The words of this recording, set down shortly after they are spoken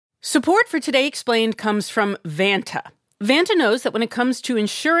Support for Today Explained comes from Vanta. Vanta knows that when it comes to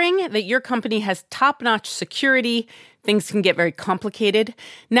ensuring that your company has top-notch security, things can get very complicated.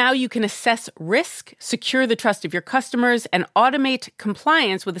 Now you can assess risk, secure the trust of your customers, and automate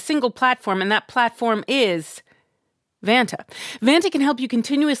compliance with a single platform, and that platform is Vanta. Vanta can help you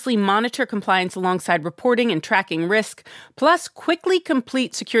continuously monitor compliance alongside reporting and tracking risk, plus quickly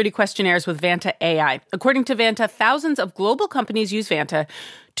complete security questionnaires with Vanta AI. According to Vanta, thousands of global companies use Vanta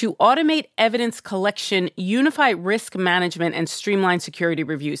to automate evidence collection, unify risk management, and streamline security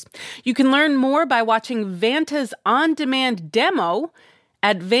reviews. You can learn more by watching Vanta's on-demand demo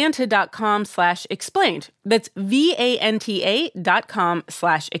at vanta.com/explained. That's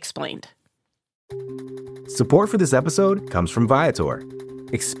VANTA.com/explained. Support for this episode comes from Viator.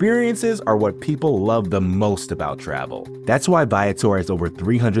 Experiences are what people love the most about travel. That's why Viator has over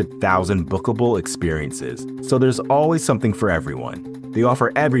 300,000 bookable experiences, so there's always something for everyone. They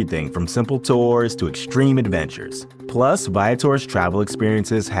offer everything from simple tours to extreme adventures. Plus, Viator's travel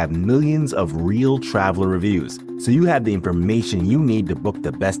experiences have millions of real traveler reviews, so you have the information you need to book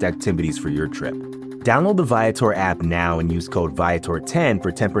the best activities for your trip. Download the Viator app now and use code Viator10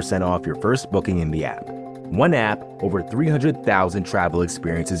 for 10% off your first booking in the app. One app, over 300,000 travel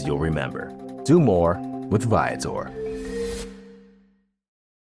experiences you'll remember. Do more with Viator.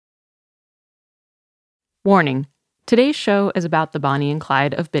 Warning. Today's show is about the Bonnie and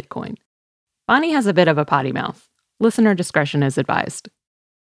Clyde of Bitcoin. Bonnie has a bit of a potty mouth. Listener discretion is advised.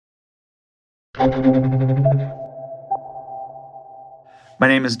 My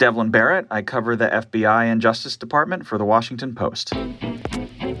name is Devlin Barrett. I cover the FBI and Justice Department for the Washington Post.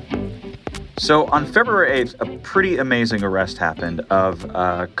 So on February 8th, a pretty amazing arrest happened of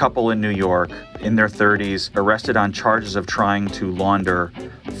a couple in New York in their 30s, arrested on charges of trying to launder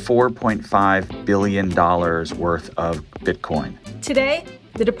 $4.5 billion worth of Bitcoin. Today,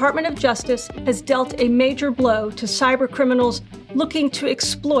 the Department of Justice has dealt a major blow to cybercriminals looking to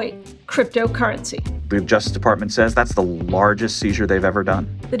exploit cryptocurrency. The Justice Department says that's the largest seizure they've ever done.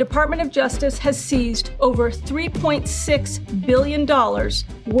 The Department of Justice has seized over $3.6 billion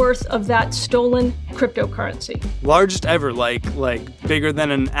worth of that stolen cryptocurrency. Largest ever, like bigger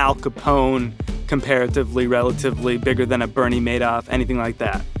than an Al Capone, comparatively, relatively, bigger than a Bernie Madoff, anything like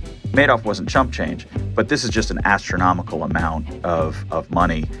that. Madoff wasn't chump change, but this is just an astronomical amount of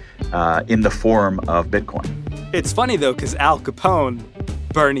money in the form of Bitcoin. It's funny, though, because Al Capone,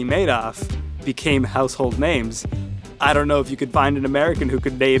 Bernie Madoff became household names. I don't know if you could find an American who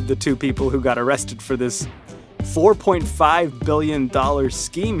could name the two people who got arrested for this $4.5 billion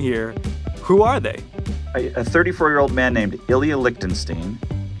scheme here. Who are they? A 34-year-old man named Ilya Lichtenstein.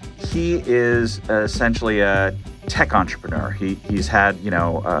 He is essentially a tech entrepreneur. He's had,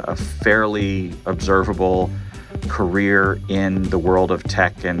 a fairly observable career in the world of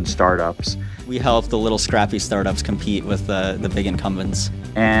tech and startups. We help the little scrappy startups compete with the big incumbents.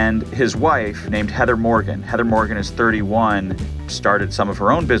 And his wife, named Heather Morgan. Heather Morgan is 31, started some of her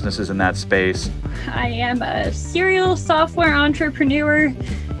own businesses in that space. I am a serial software entrepreneur,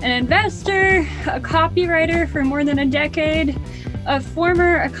 an investor, a copywriter for more than a decade, a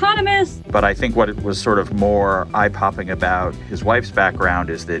former economist. But I think what it was sort of more eye-popping about his wife's background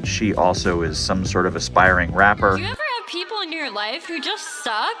is that she also is some sort of aspiring rapper. Do you ever have people in your life who just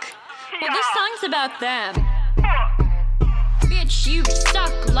suck? Well, this song's about them. Bitch, you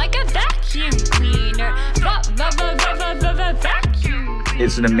suck like a vacuum cleaner. Vacuum.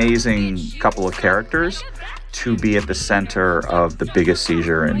 It's an amazing couple of characters to be at the center of the biggest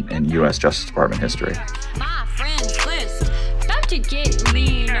seizure in U.S. Justice Department history. My friends list about to get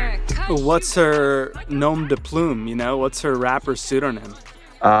leaner. What's her nom de plume, What's her rapper pseudonym?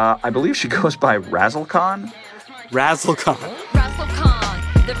 I believe she goes by Razzlecon. Razzlecon. Razzlecon,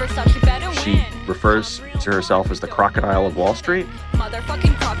 the Versace better win. She refers to herself as the Crocodile of Wall Street.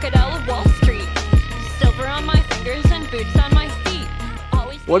 Motherfucking Crocodile of Wall Street. Silver on my fingers and boots on my feet.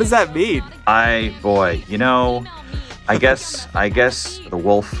 What does that mean? I guess the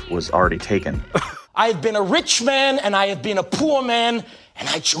wolf was already taken. I've been a rich man and I have been a poor man, and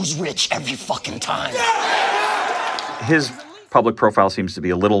I choose rich every fucking time. His public profile seems to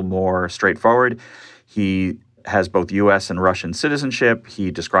be a little more straightforward. He has both U.S. and Russian citizenship.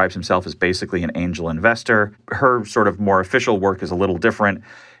 He describes himself as basically an angel investor. Her sort of more official work is a little different.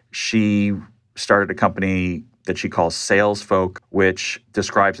 She started a company that she calls SalesFolk, which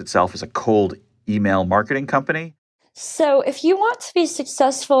describes itself as a cold email marketing company. So if you want to be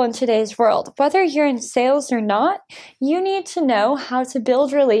successful in today's world, whether you're in sales or not, you need to know how to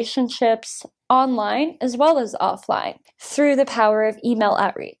build relationships online as well as offline through the power of email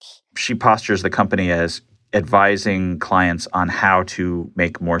outreach. She postures the company as advising clients on how to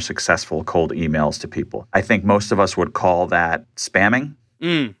make more successful cold emails to people. I think most of us would call that spamming.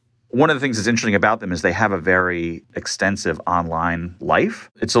 One of the things that's interesting about them is they have a very extensive online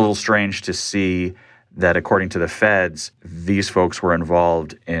life. It's a little strange to see that, according to the feds, these folks were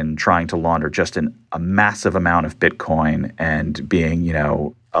involved in trying to launder just a massive amount of Bitcoin and being,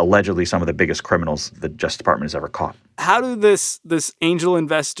 allegedly some of the biggest criminals the Justice Department has ever caught. How do this angel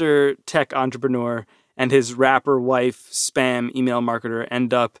investor, tech entrepreneur, and his rapper wife, spam email marketer,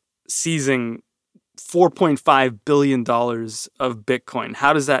 end up seizing $4.5 billion of Bitcoin?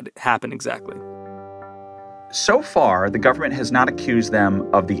 How does that happen exactly? So far, the government has not accused them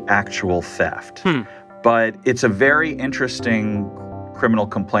of the actual theft. But it's a very interesting criminal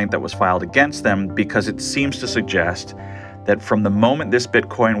complaint that was filed against them because it seems to suggest that from the moment this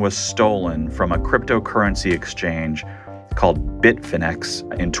Bitcoin was stolen from a cryptocurrency exchange called Bitfinex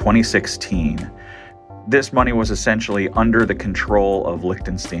in 2016, this money was essentially under the control of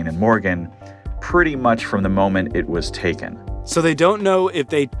Liechtenstein and Morgan pretty much from the moment it was taken. So they don't know if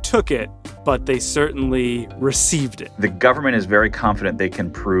they took it, but they certainly received it. The government is very confident they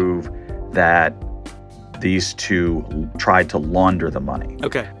can prove that these two tried to launder the money.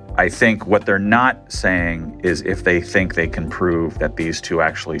 Okay. I think what they're not saying is if they think they can prove that these two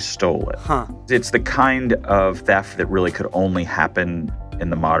actually stole it. It's the kind of theft that really could only happen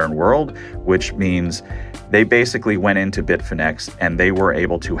in the modern world, which means they basically went into Bitfinex and they were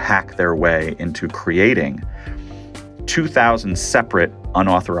able to hack their way into creating 2,000 separate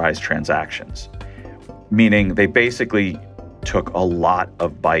unauthorized transactions, meaning they basically took a lot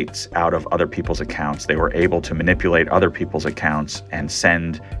of bytes out of other people's accounts. They were able to manipulate other people's accounts and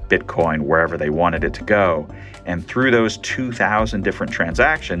send Bitcoin wherever they wanted it to go. And through those 2,000 different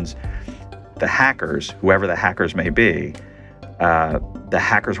transactions, the hackers, whoever the hackers may be, the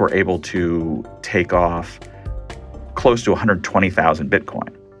hackers were able to take off close to 120,000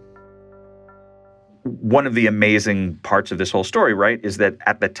 Bitcoin. One of the amazing parts of this whole story, right, is that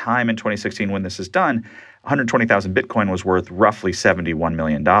at the time in 2016 when this is done, 120,000 Bitcoin was worth roughly $71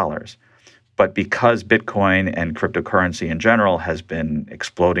 million. But because Bitcoin and cryptocurrency in general has been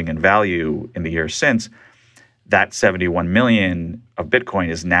exploding in value in the years since, that 71 million of Bitcoin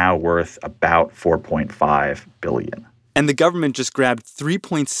is now worth about 4.5 billion. And the government just grabbed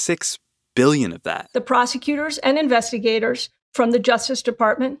 3.6 billion of that. The prosecutors and investigators from the Justice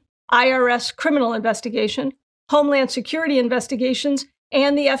Department, IRS criminal investigation, Homeland Security investigations,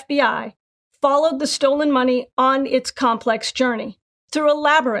 and the FBI followed the stolen money on its complex journey through a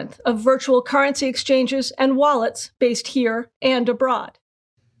labyrinth of virtual currency exchanges and wallets based here and abroad.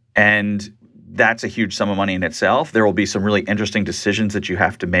 And that's a huge sum of money in itself. There will be some really interesting decisions that you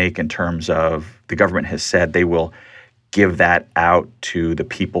have to make in terms of the government has said they will give that out to the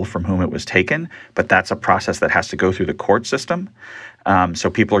people from whom it was taken, but that's a process that has to go through the court system. So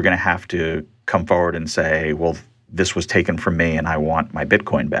people are going to have to come forward and say, well, this was taken from me and I want my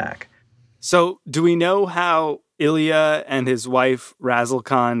Bitcoin back. So do we know how Ilya and his wife Razel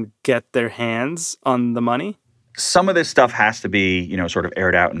Khan get their hands on the money? Some of this stuff has to be, sort of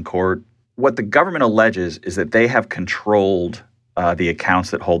aired out in court. What the government alleges is that they have controlled the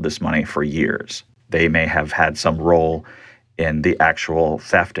accounts that hold this money for years. They may have had some role in the actual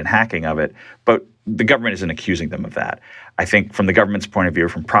theft and hacking of it, but the government isn't accusing them of that. I think from the government's point of view,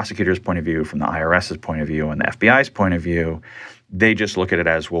 from prosecutors' point of view, from the IRS's point of view, and the FBI's point of view, they just look at it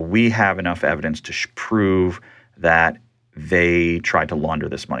as, well, we have enough evidence to prove that they tried to launder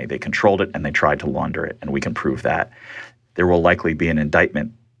this money. They controlled it and they tried to launder it, and we can prove that. There will likely be an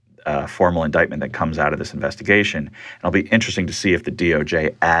indictment, formal indictment that comes out of this investigation. And it'll be interesting to see if the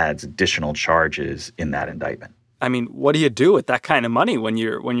DOJ adds additional charges in that indictment. I mean, what do you do with that kind of money when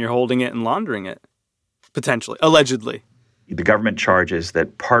you're holding it and laundering it? Potentially, allegedly. The government charges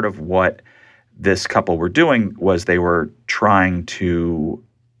that part of what this couple were doing was they were trying to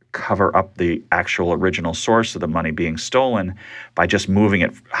cover up the actual original source of the money being stolen by just moving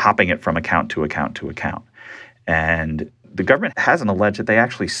it, hopping it from account to account to account. And the government hasn't alleged that they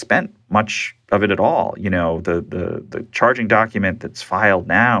actually spent much of it at all. The charging document that's filed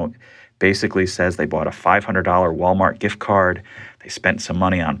now basically says they bought a $500 Walmart gift card. They spent some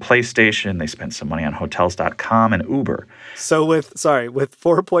money on PlayStation. They spent some money on Hotels.com and Uber. So with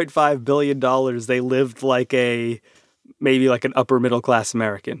 $4.5 billion, they lived maybe like an upper middle class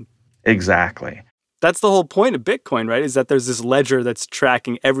American. Exactly. That's the whole point of Bitcoin, right? Is that there's this ledger that's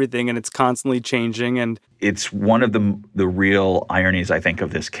tracking everything and it's constantly changing. And it's one of the real ironies, I think,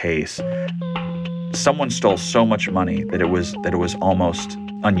 of this case. Someone stole so much money that it was almost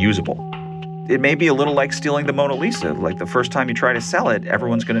unusable. It may be a little like stealing the Mona Lisa. Like the first time you try to sell it,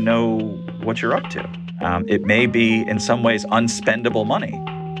 everyone's going to know what you're up to. It may be, in some ways, unspendable money.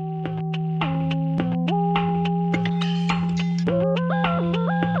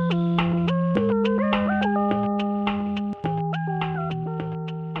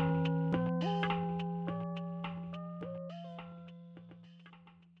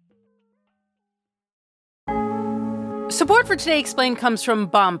 Support for Today Explained comes from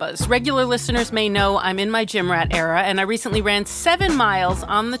Bombas. Regular listeners may know I'm in my gym rat era, and I recently ran 7 miles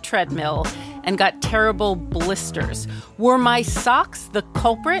on the treadmill and got terrible blisters. Were my socks the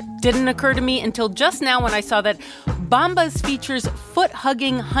culprit? Didn't occur to me until just now when I saw that Bombas features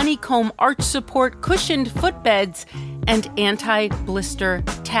foot-hugging honeycomb arch support, cushioned footbeds, and anti-blister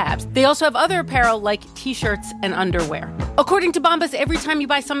tabs. They also have other apparel like t-shirts and underwear. According to Bombas, every time you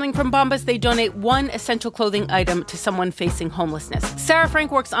buy something from Bombas, they donate 1 essential clothing item to someone facing homelessness. Sarah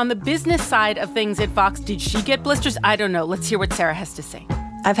Frank works on the business side of things at Vox. Did she get blisters? I don't know. Let's hear what Sarah has to say.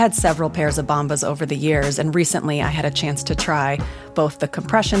 I've had several pairs of Bombas over the years, and recently I had a chance to try both the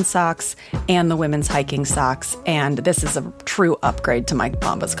compression socks and the women's hiking socks, and this is a true upgrade to my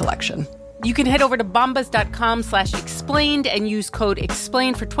Bombas collection. You can head over to bombas.com/explained and use code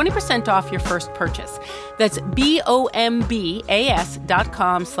EXPLAINED for 20% off your first purchase. That's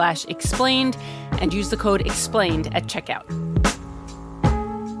BOMBAS.com/explained and use the code EXPLAINED at checkout.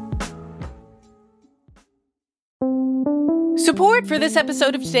 Support for this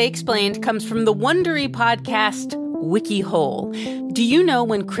episode of Today Explained comes from the Wondery podcast WikiHole. Do you know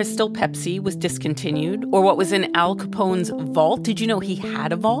when Crystal Pepsi was discontinued, or what was in Al Capone's vault? Did you know he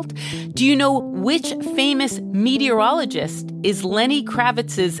had a vault? Do you know which famous meteorologist is Lenny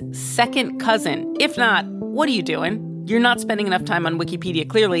Kravitz's second cousin? If not, what are you doing? You're not spending enough time on Wikipedia,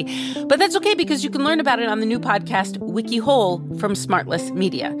 clearly. But that's okay, because you can learn about it on the new podcast WikiHole from Smartless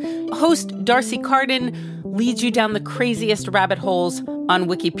Media. Host Darcy Carden leads you down the craziest rabbit holes on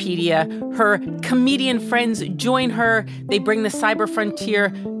Wikipedia. Her comedian friends join her. They bring the cyber frontier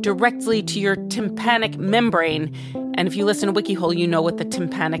directly to your tympanic membrane. And if you listen to WikiHole, you know what the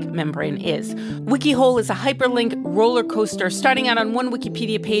tympanic membrane is. WikiHole is a hyperlink roller coaster, starting out on one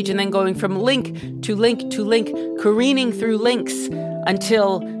Wikipedia page and then going from link to link to link, careening through links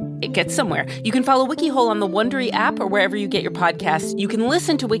until it gets somewhere. You can follow WikiHole on the Wondery app or wherever you get your podcasts. You can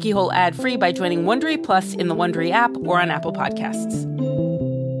listen to WikiHole ad-free by joining Wondery Plus in the Wondery app or on Apple Podcasts.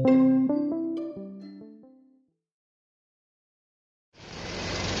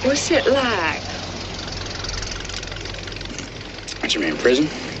 What's it like? What you mean, prison?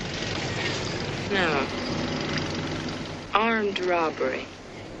 No. Armed robbery.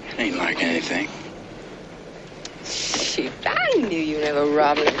 Ain't like anything. Shoot, I knew you never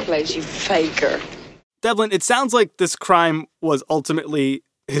robbed a place, you faker. Devlin, it sounds like this crime was ultimately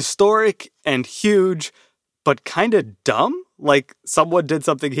historic and huge, but kind of dumb. Like someone did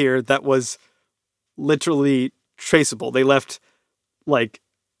something here that was literally traceable. They left like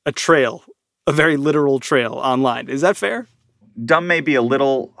a trail, a very literal trail online. Is that fair? Dumb may be a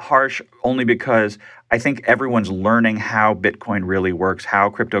little harsh, only because I think everyone's learning how Bitcoin really works, how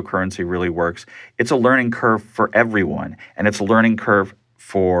cryptocurrency really works. It's a learning curve for everyone, and it's a learning curve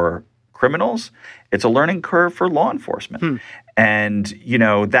for criminals. It's a learning curve for law enforcement. And, you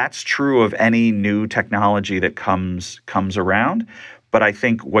know, that's true of any new technology that comes around. But I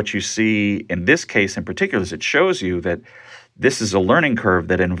think what you see in this case in particular is it shows you that this is a learning curve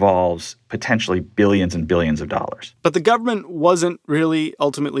that involves potentially billions and billions of dollars. But the government wasn't really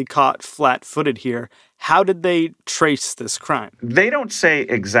ultimately caught flat-footed here. How did they trace this crime? They don't say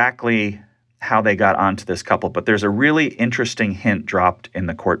exactly how they got onto this couple, but there's a really interesting hint dropped in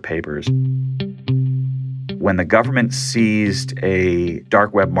the court papers. When the government seized a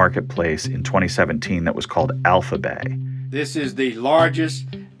dark web marketplace in 2017 that was called Alphabay. This is the largest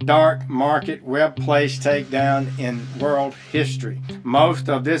dark market web place takedown in world history. Most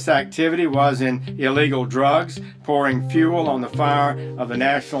of this activity was in illegal drugs, pouring fuel on the fire of the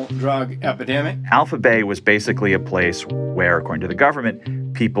national drug epidemic. Alphabay was basically a place where, according to the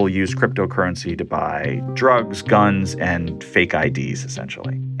government, people used cryptocurrency to buy drugs, guns, and fake IDs,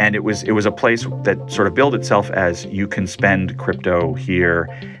 essentially. And it was a place that sort of billed itself as you can spend crypto here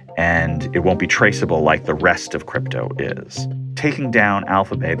and it won't be traceable like the rest of crypto is. Taking down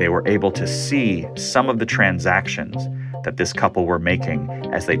Alphabay, they were able to see some of the transactions that this couple were making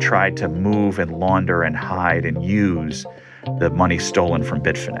as they tried to move and launder and hide and use the money stolen from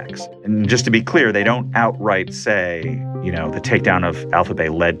Bitfinex. And just to be clear, they don't outright say, you know, the takedown of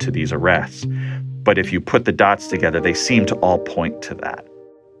Alphabay led to these arrests. But if you put the dots together, they seem to all point to that.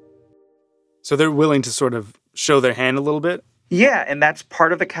 So they're willing to sort of show their hand a little bit? Yeah, and that's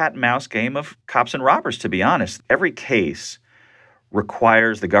part of the cat and mouse game of cops and robbers, to be honest. Every case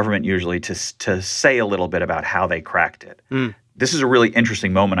requires the government usually to say a little bit about how they cracked it. This is a really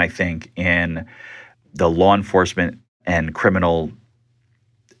interesting moment, I think, in the law enforcement and criminal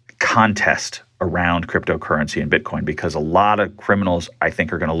contest around cryptocurrency and Bitcoin, because a lot of criminals, I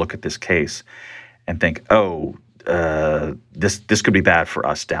think, are going to look at this case and think, this could be bad for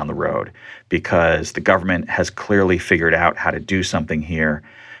us down the road, because the government has clearly figured out how to do something here,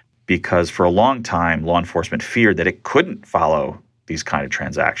 because for a long time, law enforcement feared that it couldn't follow these kind of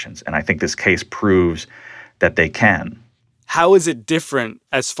transactions. And I think this case proves that they can. How is it different,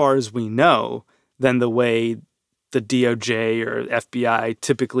 as far as we know, than the way the DOJ or FBI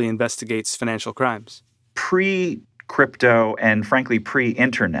typically investigates financial crimes? Pre-crypto and, frankly,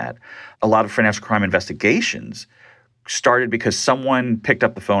 pre-internet, a lot of financial crime investigations started because someone picked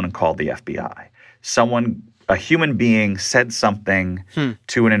up the phone and called the FBI. A human being said something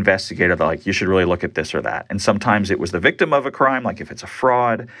to an investigator that, like, you should really look at this or that. And sometimes it was the victim of a crime, like if it's a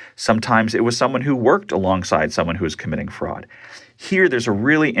fraud. Sometimes it was someone who worked alongside someone who was committing fraud. Here, there's a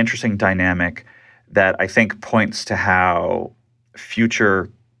really interesting dynamic that I think points to how future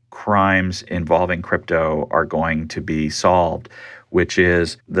crimes involving crypto are going to be solved, which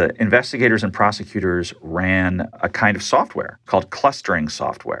is the investigators and prosecutors ran a kind of software called clustering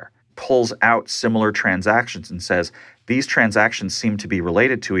software. Pulls out similar transactions and says, these transactions seem to be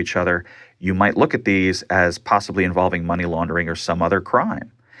related to each other. You might look at these as possibly involving money laundering or some other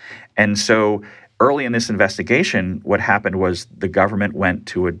crime. And so early in this investigation, what happened was the government went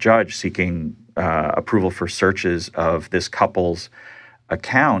to a judge seeking approval for searches of this couple's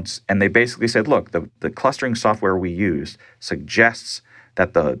accounts. And they basically said, look, the clustering software we used suggests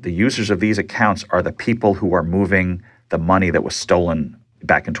that the users of these accounts are the people who are moving the money that was stolen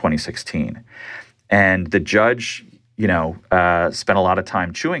back in 2016. And the judge, spent a lot of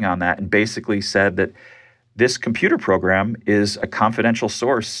time chewing on that and basically said that this computer program is a confidential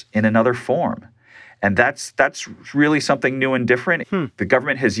source in another form. And that's really something new and different. The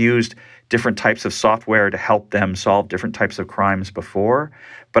government has used different types of software to help them solve different types of crimes before.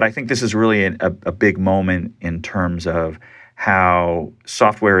 But I think this is really a big moment in terms of how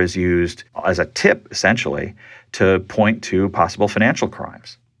software is used as a tip, essentially, to point to possible financial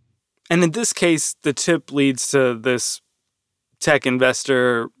crimes. And in this case, the tip leads to this tech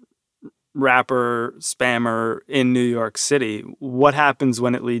investor, rapper, spammer in New York City. What happens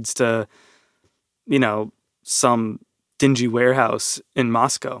when it leads to, some dingy warehouse in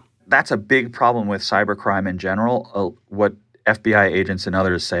Moscow? That's a big problem with cybercrime in general. What FBI agents and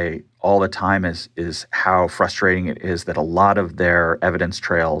others say all the time is how frustrating it is that a lot of their evidence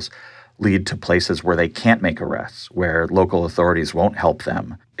trails lead to places where they can't make arrests, where local authorities won't help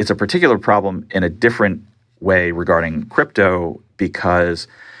them. It's a particular problem in a different way regarding crypto because,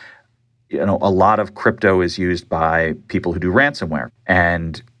 a lot of crypto is used by people who do ransomware.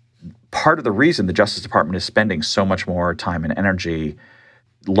 And part of the reason the Justice Department is spending so much more time and energy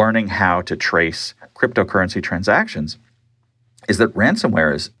learning how to trace cryptocurrency transactions is that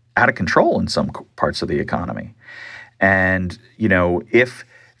ransomware is out of control in some parts of the economy. And, if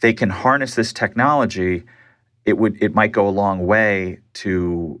they can harness this technology, it might go a long way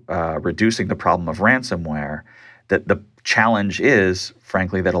to reducing the problem of ransomware. That the challenge is,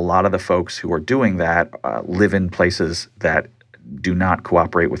 frankly, that a lot of the folks who are doing that live in places that do not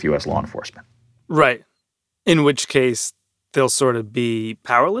cooperate with U.S. law enforcement. Right. In which case, they'll sort of be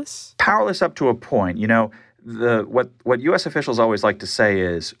powerless? Powerless up to a point. What U.S. officials always like to say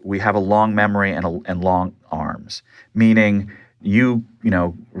is we have a long memory and long arms, meaning you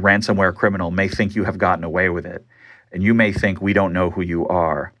ransomware criminal may think you have gotten away with it, and you may think we don't know who you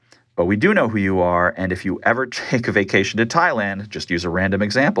are, but we do know who you are, and if you ever take a vacation to Thailand, just use a random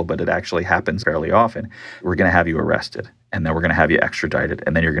example, but it actually happens fairly often, we're going to have you arrested, and then we're going to have you extradited,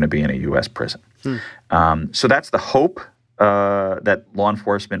 and then you're going to be in a U.S. prison. So that's the hope that law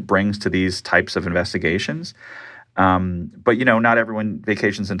enforcement brings to these types of investigations. But, not everyone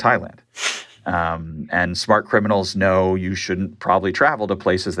vacations in Thailand. And smart criminals know you shouldn't probably travel to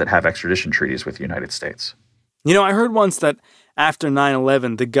places that have extradition treaties with the United States. I heard once that after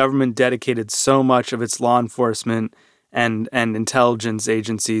 9/11, the government dedicated so much of its law enforcement and intelligence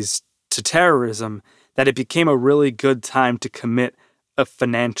agencies to terrorism that it became a really good time to commit a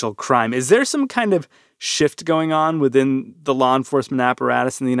financial crime. Is there some kind of shift going on within the law enforcement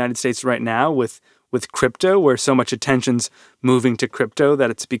apparatus in the United States right now with crypto, where so much attention's moving to crypto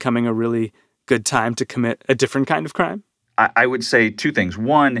that it's becoming a really good time to commit a different kind of crime? I would say two things.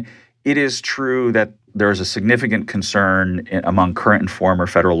 One, it is true that there is a significant concern among current and former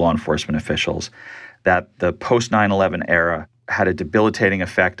federal law enforcement officials that the post 9/11 era had a debilitating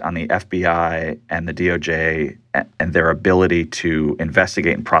effect on the FBI and the DOJ and their ability to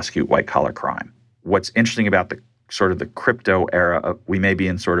investigate and prosecute white-collar crime. What's interesting about the sort of the crypto era, we may be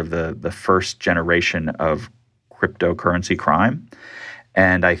in sort of the first generation of cryptocurrency crime.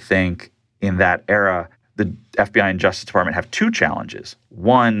 And I think in that era, the FBI and Justice Department have two challenges.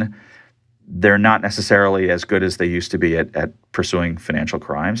 One, they're not necessarily as good as they used to be at pursuing financial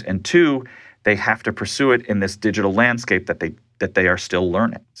crimes. And two, they have to pursue it in this digital landscape that they are still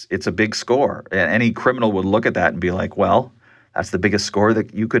learning. It's a big score. And any criminal would look at that and be like, well, that's the biggest score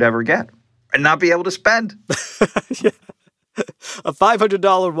that you could ever get and not be able to spend. Yeah. A $500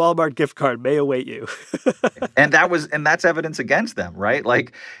 Walmart gift card may await you. And that's evidence against them, right?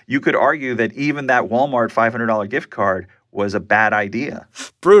 Like, you could argue that even that Walmart $500 gift card was a bad idea.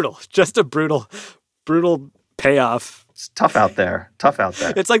 Brutal. Just a brutal payoff. It's tough out there.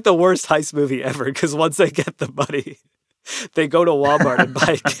 It's like the worst heist movie ever, because once they get the money, they go to Walmart and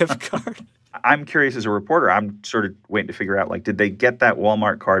buy a gift card. I'm curious as a reporter. I'm sort of waiting to figure out, like, did they get that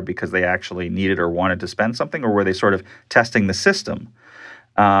Walmart card because they actually needed or wanted to spend something, or were they sort of testing the system?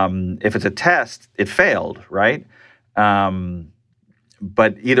 If it's a test, it failed, right?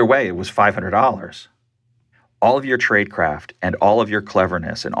 But either way, it was $500. All of your tradecraft and all of your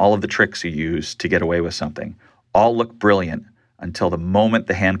cleverness and all of the tricks you use to get away with something all look brilliant until the moment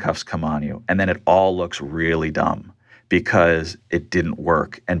the handcuffs come on you, and then it all looks really dumb because it didn't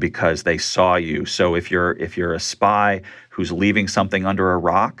work and because they saw you. So if you're a spy who's leaving something under a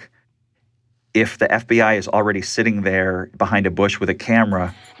rock, if the FBI is already sitting there behind a bush with a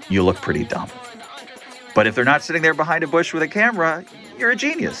camera, you look pretty dumb. But if they're not sitting there behind a bush with a camera, you're a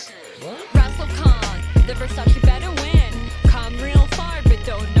genius. The Versace better win. Come real far, but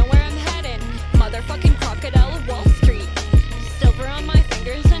don't know where I'm heading. Motherfucking crocodile of Wall Street. Silver on my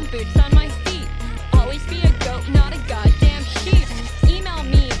fingers and boots on my feet. Always be a goat, not a goddamn sheep. Email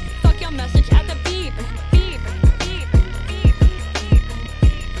me, fuck your message at the beep. Beep, beep, beep.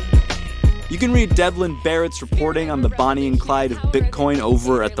 You can read Devlin Barrett's reporting on the Bonnie and Clyde of Bitcoin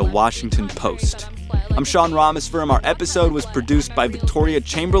over at the Washington Post. I'm Sean Rameswaram. Our episode was produced by Victoria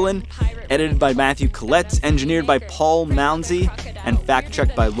Chamberlin, edited by Matt Collette, engineered by Paul Mounsey, and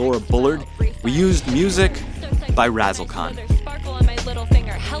fact-checked by Laura Bullard. We used music by Razzlecon. Sparkle on my little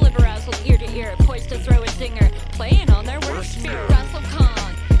finger, hella razzled ear to ear, poised to throw a zinger, playing on their worst fear.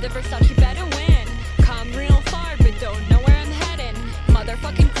 Razzlecon, the Versace better win. Come real far, but don't know where I'm heading.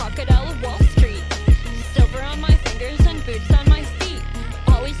 Motherfucking crocodile